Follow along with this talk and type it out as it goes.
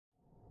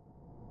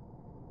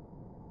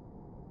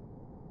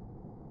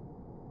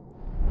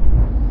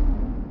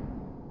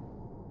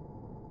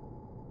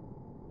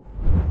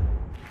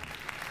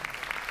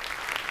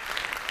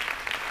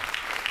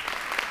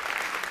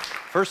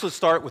First, let's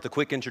start with a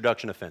quick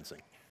introduction of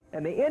fencing.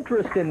 And the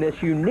interest in this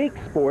unique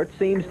sport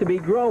seems to be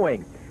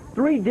growing.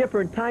 3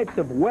 different types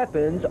of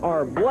weapons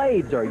or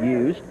blades are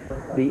used.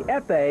 The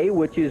FA,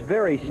 which is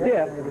very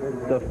stiff,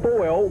 the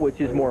foil, which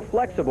is more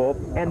flexible,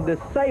 and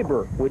the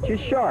saber, which is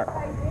sharp.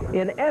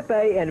 In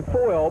FA and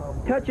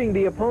foil, touching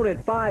the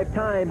opponent 5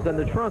 times on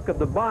the trunk of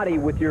the body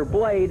with your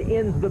blade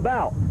ends the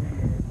bout.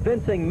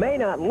 Fencing may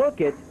not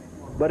look it,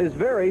 but is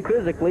very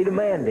physically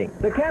demanding.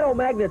 The Cattle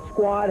Magnet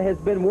squad has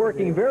been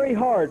working very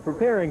hard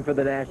preparing for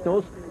the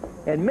Nationals,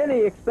 and many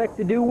expect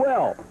to do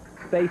well,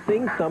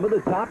 facing some of the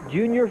top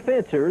junior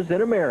fencers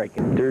in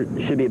America. There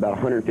should be about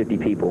 150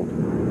 people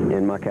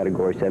in my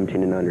category,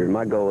 17 and under.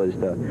 My goal is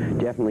to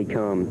definitely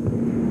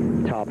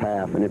come top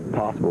half, and if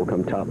possible,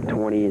 come top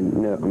 20.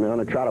 And I'm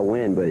going to try to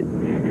win, but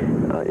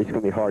it's going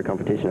to be hard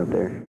competition up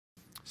there.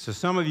 So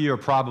some of you are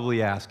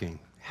probably asking,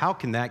 how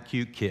can that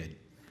cute kid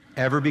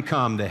ever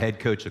become the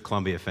head coach of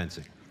Columbia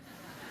Fencing?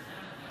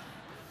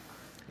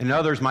 And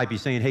others might be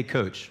saying, hey,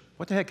 coach,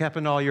 what the heck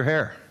happened to all your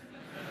hair?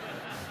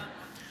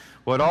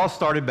 Well, it all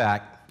started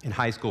back in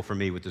high school for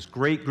me with this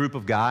great group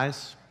of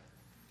guys.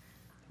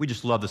 We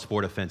just loved the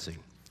sport of fencing,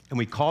 and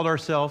we called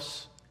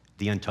ourselves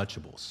the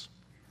Untouchables.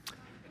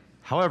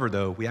 However,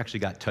 though, we actually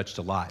got touched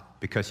a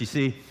lot because, you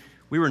see,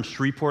 we were in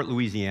Shreveport,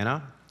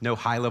 Louisiana, no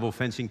high-level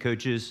fencing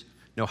coaches,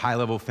 no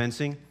high-level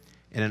fencing,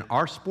 and in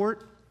our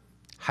sport,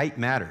 height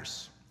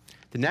matters.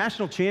 The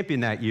national champion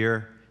that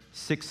year,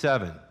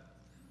 6'7".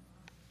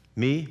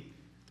 Me,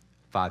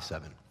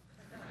 5'7".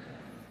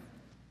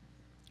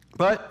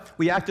 But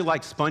we acted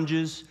like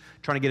sponges,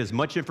 trying to get as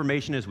much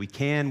information as we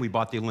can. We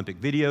bought the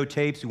Olympic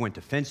videotapes, we went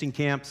to fencing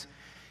camps,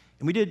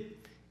 and we did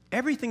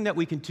everything that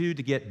we can do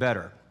to get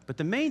better. But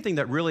the main thing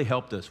that really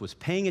helped us was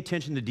paying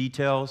attention to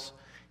details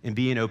and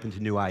being open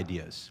to new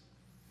ideas.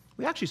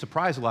 We actually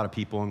surprised a lot of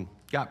people and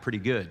got pretty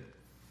good.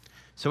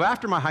 So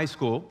after my high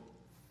school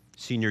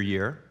senior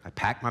year, I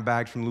packed my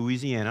bags from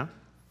Louisiana,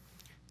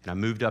 and I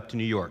moved up to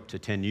New York to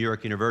attend New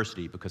York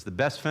University because the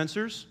best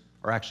fencers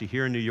are actually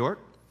here in New York,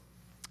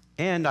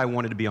 and I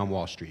wanted to be on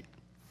Wall Street.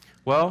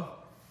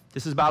 Well,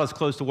 this is about as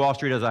close to Wall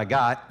Street as I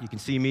got. You can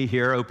see me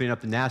here opening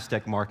up the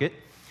NASDAQ market.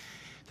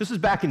 This was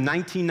back in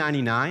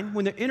 1999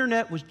 when the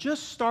internet was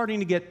just starting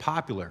to get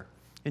popular.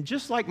 And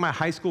just like my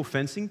high school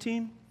fencing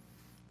team,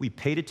 we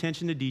paid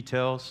attention to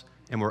details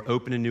and were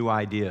open to new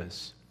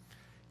ideas.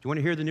 Do you want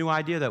to hear the new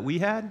idea that we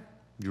had?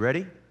 You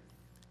ready?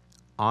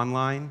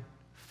 Online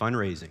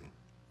fundraising.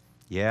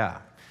 Yeah.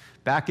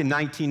 Back in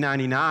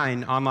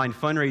 1999, online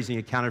fundraising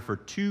accounted for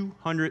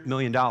 $200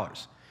 million.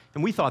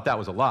 And we thought that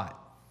was a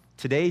lot.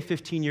 Today,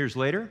 15 years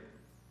later,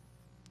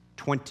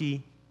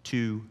 $22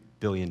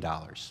 billion.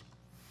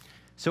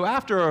 So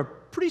after a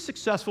pretty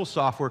successful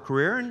software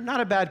career and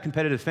not a bad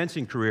competitive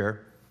fencing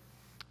career,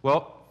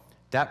 well,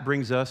 that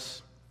brings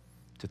us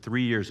to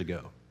 3 years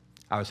ago.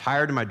 I was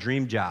hired in my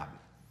dream job,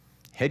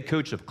 head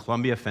coach of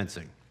Columbia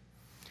Fencing.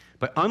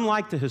 But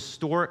unlike the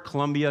historic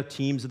Columbia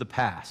teams of the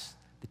past,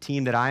 the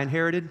team that I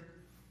inherited,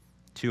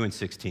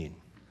 2-16.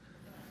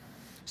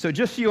 So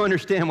just so you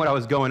understand what I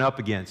was going up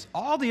against,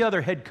 all the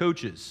other head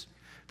coaches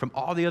from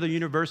all the other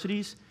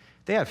universities,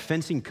 they have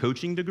fencing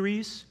coaching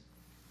degrees.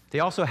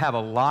 They also have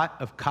a lot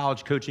of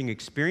college coaching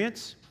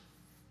experience.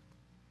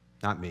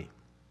 Not me.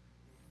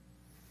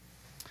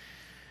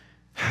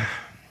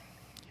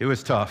 It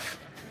was tough.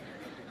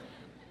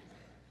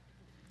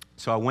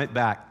 So I went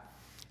back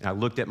and I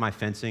looked at my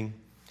fencing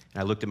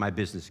and I looked at my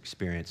business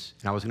experience,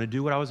 and I was going to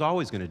do what I was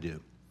always going to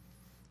do,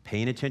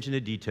 paying attention to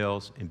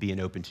details and being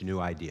open to new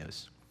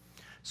ideas.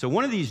 So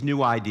one of these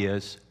new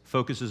ideas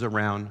focuses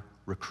around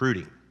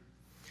recruiting.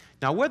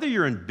 Now, whether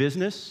you're in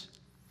business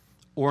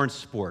or in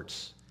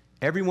sports,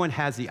 everyone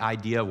has the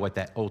idea of what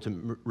that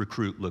ultimate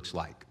recruit looks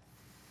like.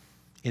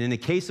 And in the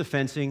case of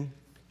fencing,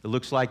 it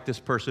looks like this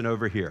person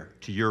over here,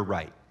 to your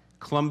right,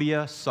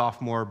 Columbia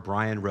sophomore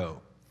Brian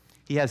Rowe.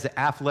 He has the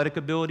athletic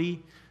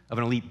ability of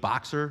an elite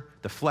boxer,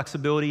 the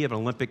flexibility of an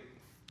Olympic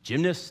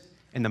gymnast,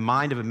 and the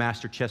mind of a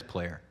master chess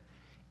player.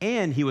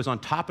 And he was on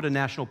top of the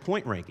national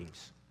point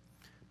rankings.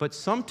 But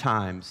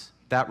sometimes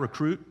that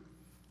recruit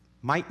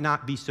might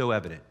not be so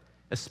evident,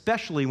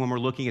 especially when we're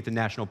looking at the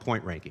national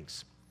point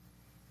rankings.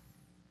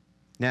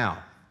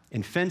 Now,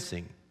 in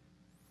fencing,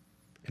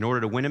 in order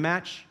to win a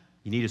match,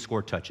 you need to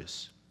score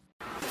touches.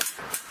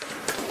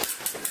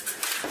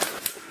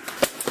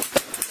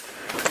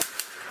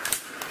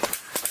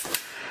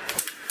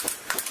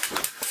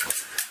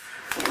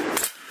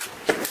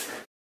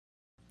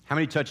 How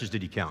many touches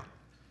did you count?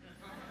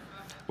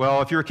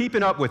 Well, if you were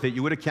keeping up with it,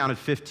 you would have counted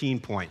 15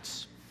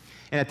 points.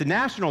 And at the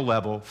national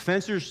level,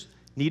 fencers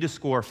need to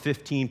score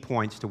 15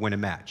 points to win a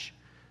match.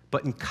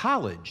 But in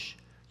college,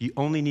 you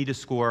only need to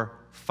score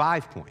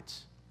 5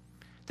 points.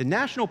 The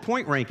national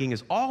point ranking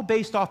is all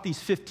based off these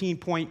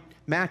 15-point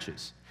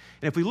matches.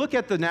 And if we look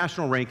at the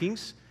national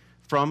rankings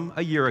from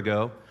a year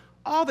ago,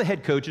 all the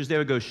head coaches, they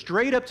would go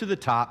straight up to the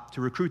top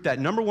to recruit that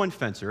 #1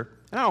 fencer,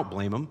 and I don't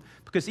blame them,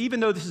 because even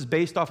though this is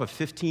based off of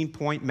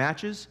 15-point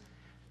matches,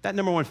 that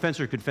 #1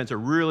 fencer could fence a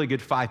really good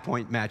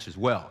 5-point match as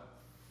well.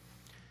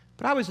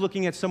 But I was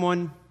looking at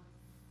someone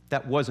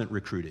that wasn't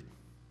recruited.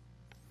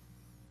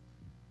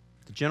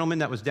 The gentleman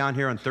that was down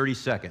here on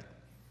 32nd,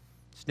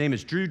 his name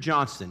is Drew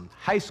Johnston,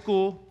 high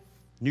school,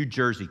 New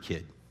Jersey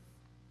kid.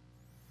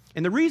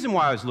 And the reason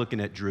why I was looking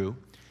at Drew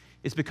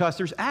is because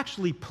there's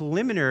actually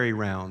preliminary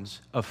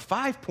rounds of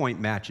 5-point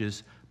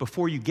matches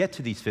before you get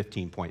to these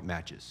 15-point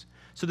matches.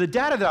 So the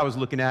data that I was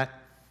looking at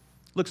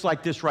looks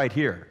like this right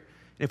here.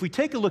 And if we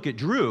take a look at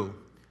Drew,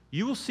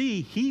 you will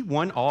see he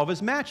won all of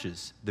his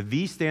matches. The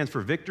V stands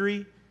for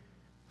victory,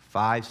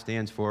 5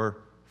 stands for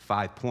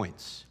 5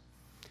 points.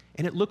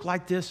 And it looked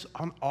like this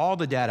on all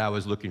the data I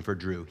was looking for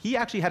Drew. He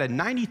actually had a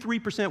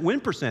 93% win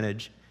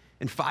percentage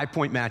in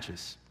 5-point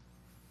matches.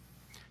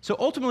 So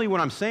ultimately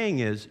what I'm saying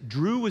is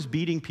Drew was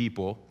beating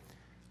people,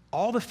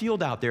 all the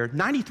field out there,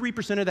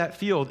 93% of that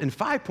field in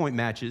 5-point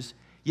matches,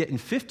 yet in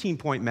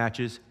 15-point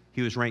matches,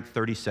 he was ranked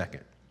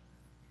 32nd.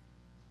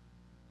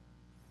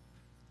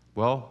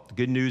 Well, the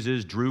good news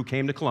is Drew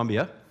came to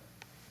Columbia.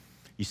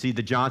 You see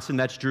the Johnson,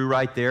 that's Drew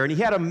right there. And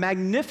he had a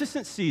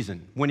magnificent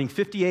season, winning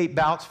 58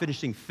 bouts,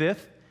 finishing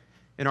 5th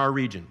in our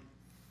region.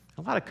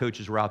 A lot of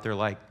coaches were out there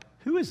like,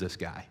 who is this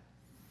guy?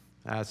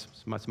 That's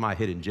my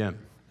hidden gem,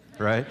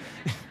 right?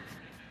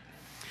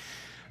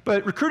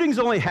 But recruiting is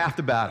only half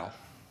the battle.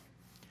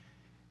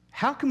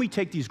 How can we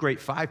take these great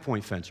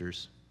 5-point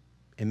fencers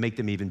and make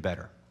them even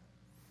better?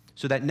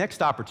 So that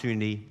next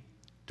opportunity,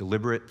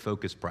 deliberate,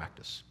 focused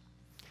practice.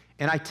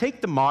 And I take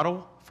the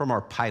model from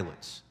our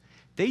pilots.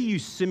 They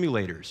use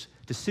simulators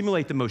to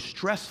simulate the most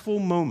stressful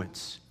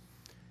moments.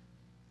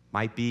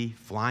 Might be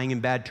flying in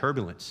bad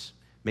turbulence.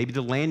 Maybe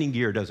the landing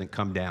gear doesn't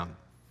come down.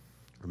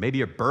 Or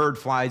maybe a bird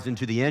flies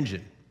into the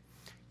engine.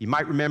 You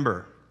might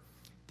remember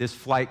this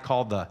flight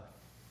called the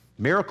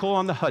Miracle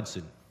on the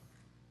Hudson.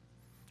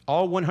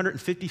 All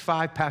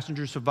 155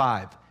 passengers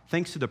survived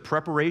thanks to the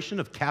preparation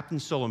of Captain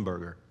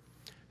Sullenberger,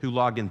 who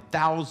logged in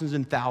thousands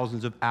and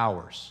thousands of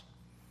hours.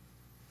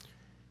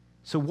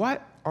 So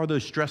what are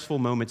those stressful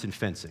moments in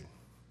fencing?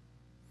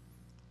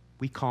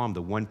 We call them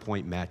the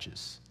 1-point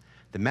matches.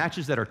 The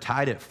matches that are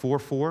tied at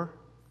 4-4,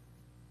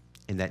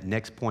 and that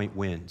next point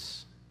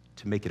wins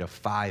to make it a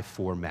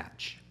 5-4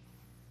 match.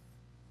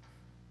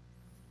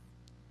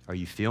 Are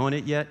you feeling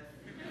it yet?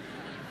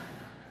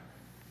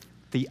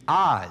 The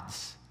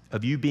odds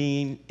of you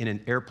being in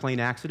an airplane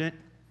accident,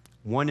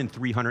 1 in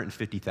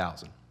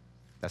 350,000.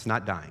 That's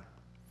not dying.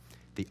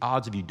 The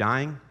odds of you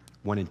dying,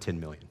 1 in 10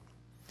 million.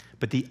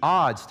 But the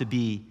odds to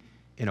be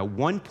in a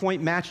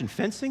 1-point match in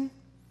fencing,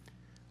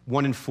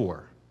 1 in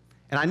 4.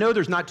 And I know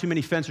there's not too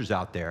many fencers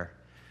out there,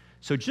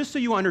 so just so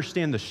you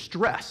understand the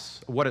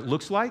stress of what it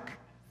looks like,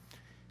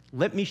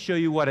 let me show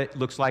you what it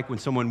looks like when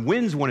someone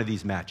wins one of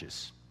these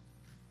matches.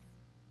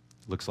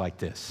 It looks like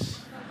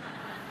this.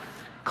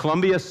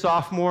 Columbia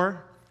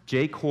sophomore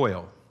Jake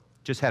Hoyle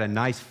just had a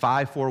nice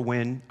 5-4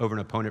 win over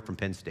an opponent from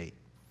Penn State.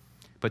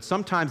 But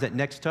sometimes that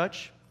next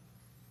touch,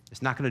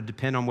 it's not going to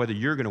depend on whether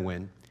you're going to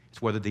win.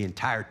 It's whether the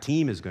entire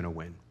team is going to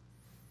win.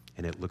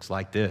 And it looks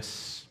like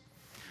this.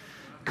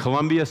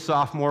 Columbia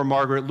sophomore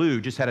Margaret Liu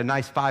just had a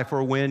nice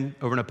 5-4 win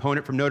over an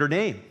opponent from Notre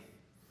Dame.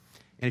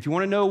 And if you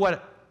want to know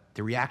what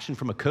the reaction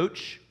from a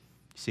coach,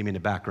 you see me in the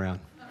background,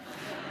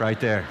 right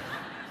there.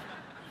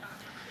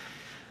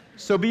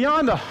 So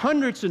beyond the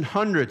hundreds and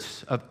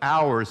hundreds of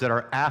hours that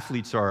our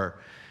athletes are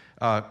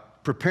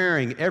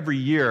preparing every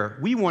year,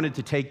 we wanted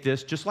to take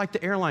this, just like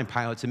the airline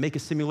pilots, and make a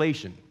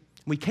simulation.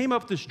 We came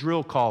up with this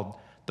drill called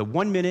the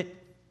 1-minute,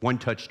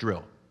 1-touch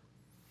drill.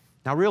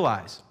 Now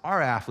realize,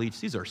 our athletes,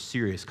 these are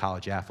serious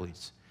college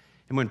athletes.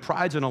 And when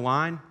pride's on the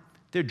line,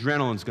 their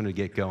adrenaline's going to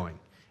get going.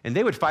 And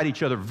they would fight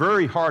each other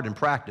very hard in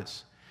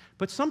practice.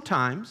 But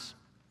sometimes,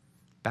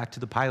 back to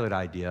the pilot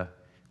idea,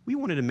 we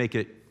wanted to make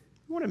it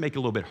a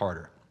little bit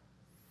harder.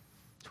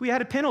 So we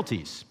added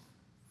penalties.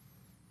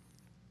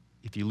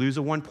 If you lose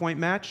a 1-point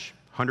match,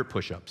 100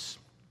 push-ups.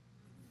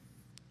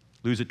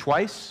 Lose it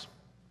twice,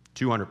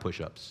 200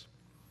 push-ups.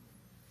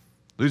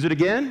 Lose it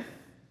again,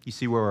 you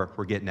see where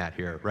we're getting at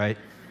here, right?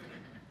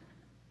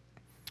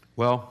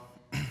 Well,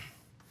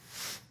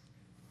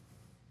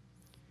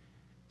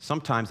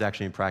 sometimes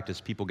actually in practice,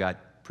 people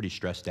got pretty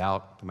stressed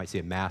out. I might see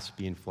a mask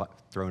being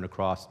thrown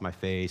across my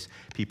face,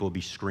 people would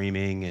be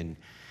screaming, and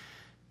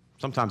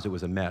sometimes it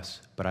was a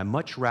mess. But I'd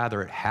much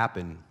rather it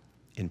happen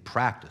in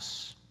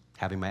practice,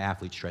 having my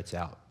athletes stretch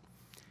out,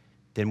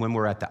 than when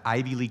we're at the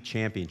Ivy League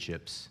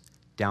championships,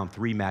 down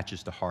 3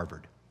 matches to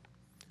Harvard.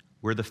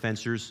 We're the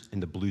fencers in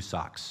the Blue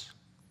Sox.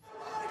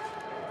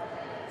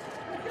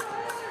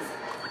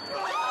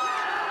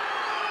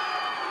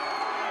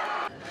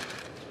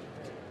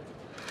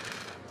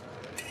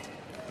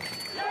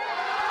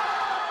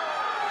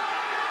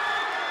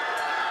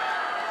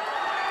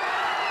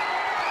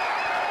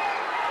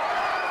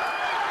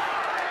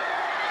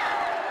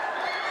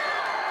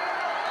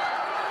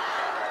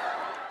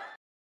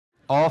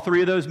 All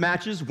 3 of those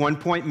matches,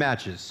 1-point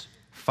matches.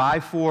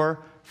 5-4,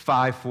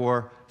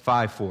 5-4,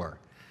 5-4.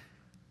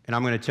 And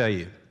I'm going to tell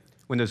you,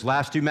 when those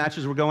last 2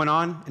 matches were going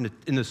on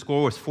and the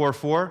score was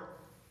 4-4,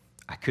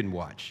 I couldn't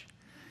watch.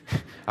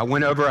 I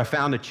went over, I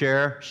found a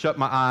chair, shut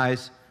my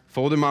eyes,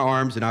 folded my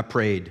arms, and I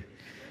prayed.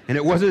 And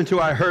it wasn't until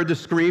I heard the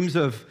screams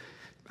of,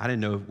 I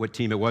didn't know what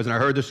team it was, and I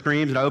heard the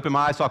screams, and I opened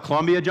my eyes, saw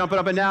Columbia jumping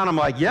up and down. I'm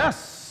like,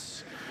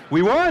 yes,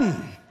 we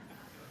won.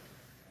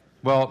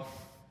 Well,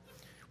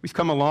 we've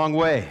come a long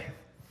way.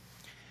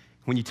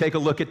 When you take a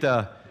look at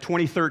the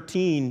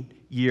 2013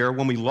 year,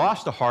 when we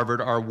lost to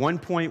Harvard, our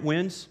 1-point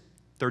wins,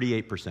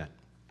 38%.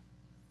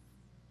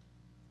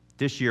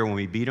 This year, when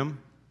we beat them,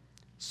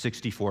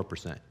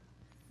 64%.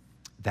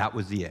 That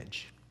was the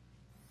edge.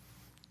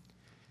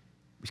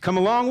 We've come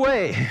a long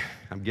way.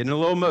 I'm getting a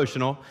little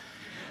emotional.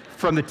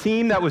 From the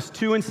team that was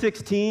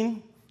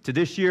 2-16 to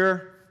this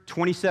year,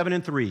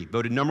 27-3,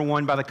 voted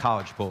 #1 by the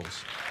college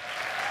polls.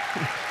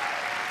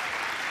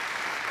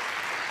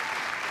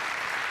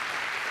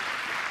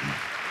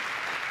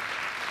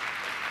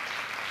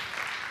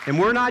 And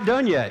we're not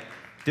done yet.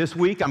 This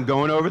week, I'm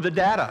going over the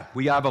data.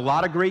 We have a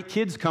lot of great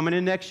kids coming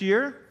in next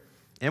year,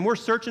 and we're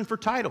searching for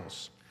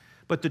titles.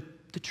 But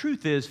the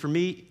truth is, for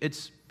me,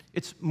 it's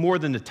more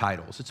than the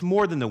titles. It's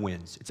more than the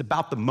wins. It's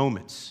about the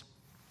moments.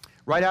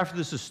 Right after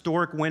this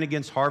historic win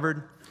against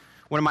Harvard,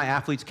 one of my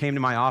athletes came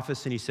to my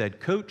office and he said,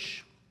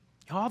 Coach,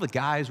 all the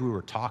guys we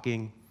were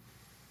talking,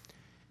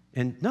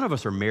 and none of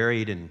us are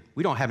married and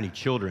we don't have any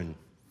children,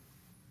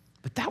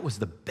 but that was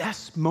the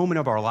best moment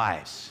of our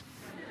lives.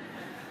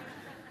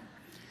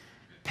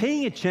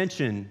 Paying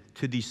attention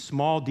to these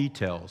small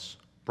details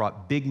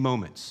brought big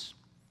moments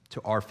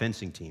to our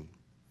fencing team.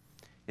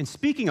 And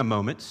speaking of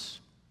moments,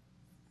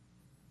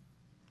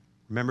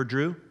 remember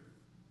Drew?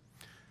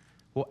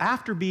 Well,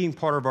 after being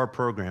part of our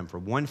program for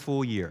 1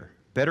 full year,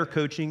 better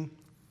coaching,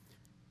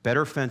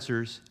 better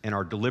fencers, and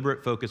our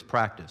deliberate focused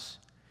practice,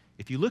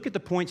 if you look at the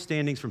point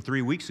standings from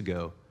 3 weeks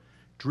ago,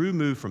 Drew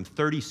moved from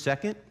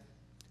 32nd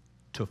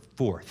to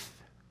 4th.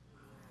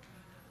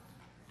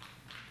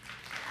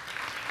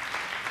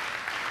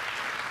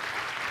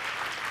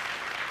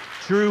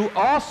 Drew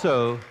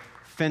also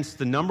fenced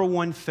the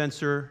 #1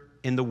 fencer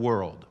in the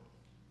world,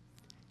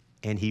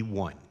 and he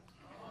won.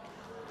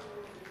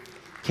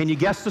 Can you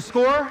guess the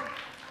score?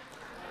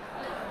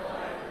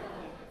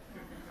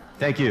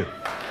 Thank you.